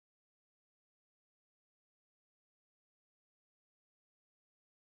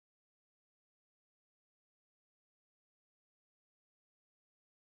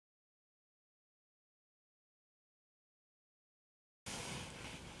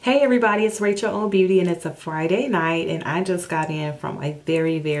Hey everybody, it's Rachel on Beauty and it's a Friday night and I just got in from a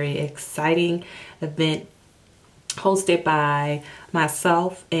very exciting event hosted by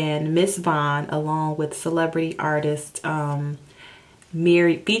myself and Miss Vaughn along with celebrity artist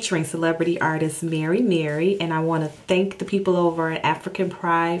featuring celebrity artist Mary, and I want to thank the people over at African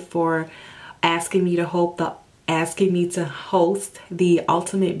Pride for asking me to host the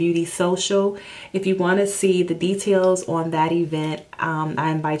Ultimate Beauty Social. If you want to see the details on that event,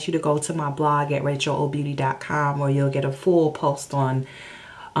 I invite you to go to my blog at rachelobbeauty.com where you'll get a full post on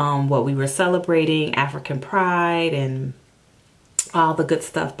what we were celebrating, African Pride, and all the good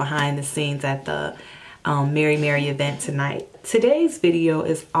stuff behind the scenes at the Mary event tonight. Today's video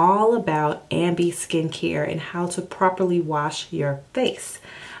is all about Ambi skincare and how to properly wash your face.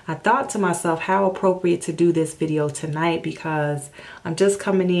 I thought to myself how appropriate to do this video tonight because I'm just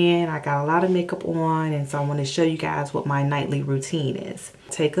coming in, I got a lot of makeup on, and so I want to show you guys what my nightly routine is.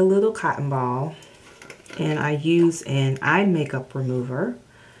 Take a little cotton ball and I use an eye makeup remover.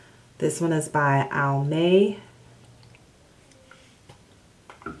 This one is by Ambi.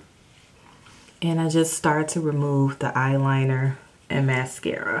 And I just start to remove the eyeliner and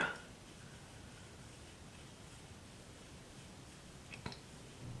mascara.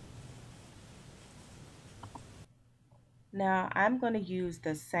 Now I'm going to use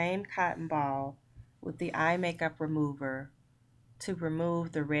the same cotton ball with the eye makeup remover to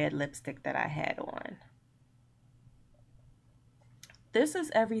remove the red lipstick that I had on. This is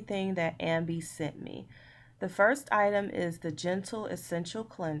everything that Ambi sent me. The first item is the Gentle Essential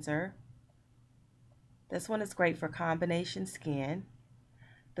Cleanser. This one is great for combination skin.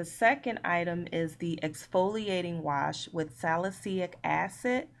 The second item is the exfoliating wash with salicylic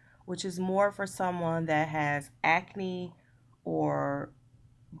acid, which is more for someone that has acne or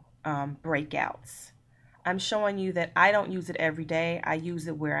breakouts. I'm showing you that I don't use it every day. I use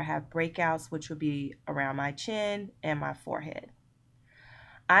it where I have breakouts, which would be around my chin and my forehead.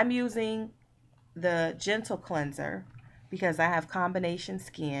 I'm using the Gentle Cleanser because I have combination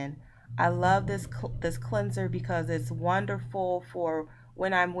skin. I love this cleanser because it's wonderful for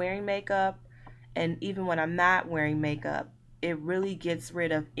when I'm wearing makeup and even when I'm not wearing makeup. It really gets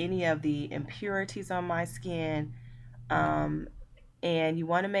rid of any of the impurities on my skin. And you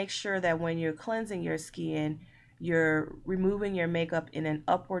want to make sure that when you're cleansing your skin, you're removing your makeup in an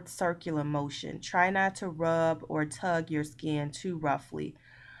upward circular motion. Try not to rub or tug your skin too roughly.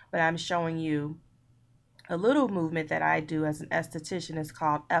 But I'm showing you a little movement that I do as an esthetician is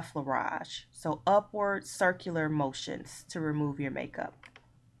called effleurage. So upward circular motions to remove your makeup.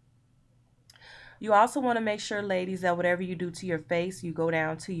 You also want to make sure, ladies, that whatever you do to your face, you go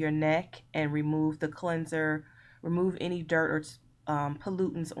down to your neck and remove the cleanser, remove any dirt or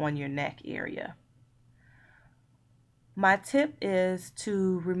pollutants on your neck area. My tip is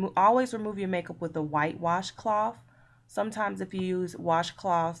to always remove your makeup with a white washcloth. Sometimes if you use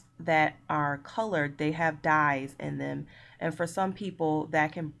washcloths that are colored, they have dyes in them. And for some people,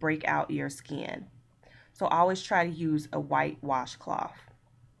 that can break out your skin. So always try to use a white washcloth.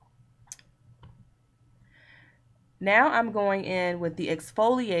 Now I'm going in with the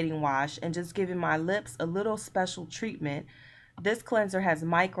exfoliating wash and just giving my lips a little special treatment. This cleanser has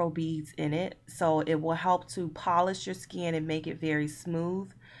microbeads in it, so it will help to polish your skin and make it very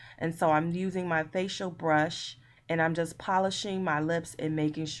smooth. And so I'm using my facial brush and I'm just polishing my lips and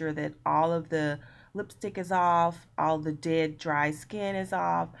making sure that all of the lipstick is off, all the dead dry skin is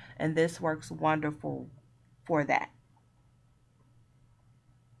off, and this works wonderful for that.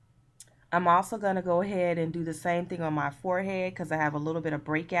 I'm also going to go ahead and do the same thing on my forehead because I have a little bit of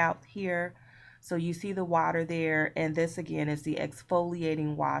breakout here. So you see the water there, and this again is the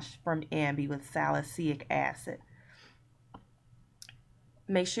exfoliating wash from Ambi with salicylic acid.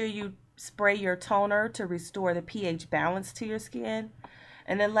 Make sure you spray your toner to restore the pH balance to your skin.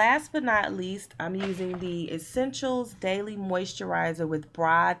 And then last but not least, I'm using the Essentials Daily Moisturizer with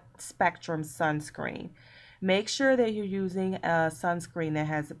Broad Spectrum Sunscreen. Make sure that you're using a sunscreen that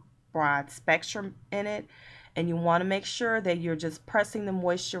has broad spectrum in it, and you want to make sure that you're just pressing the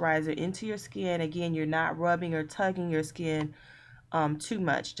moisturizer into your skin. Again, you're not rubbing or tugging your skin too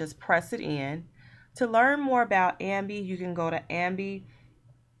much. Just press it in. To learn more about Ambi, you can go to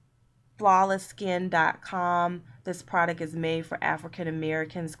ambiflawlessskin.com. This product is made for African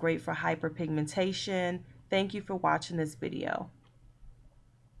Americans, great for hyperpigmentation. Thank you for watching this video.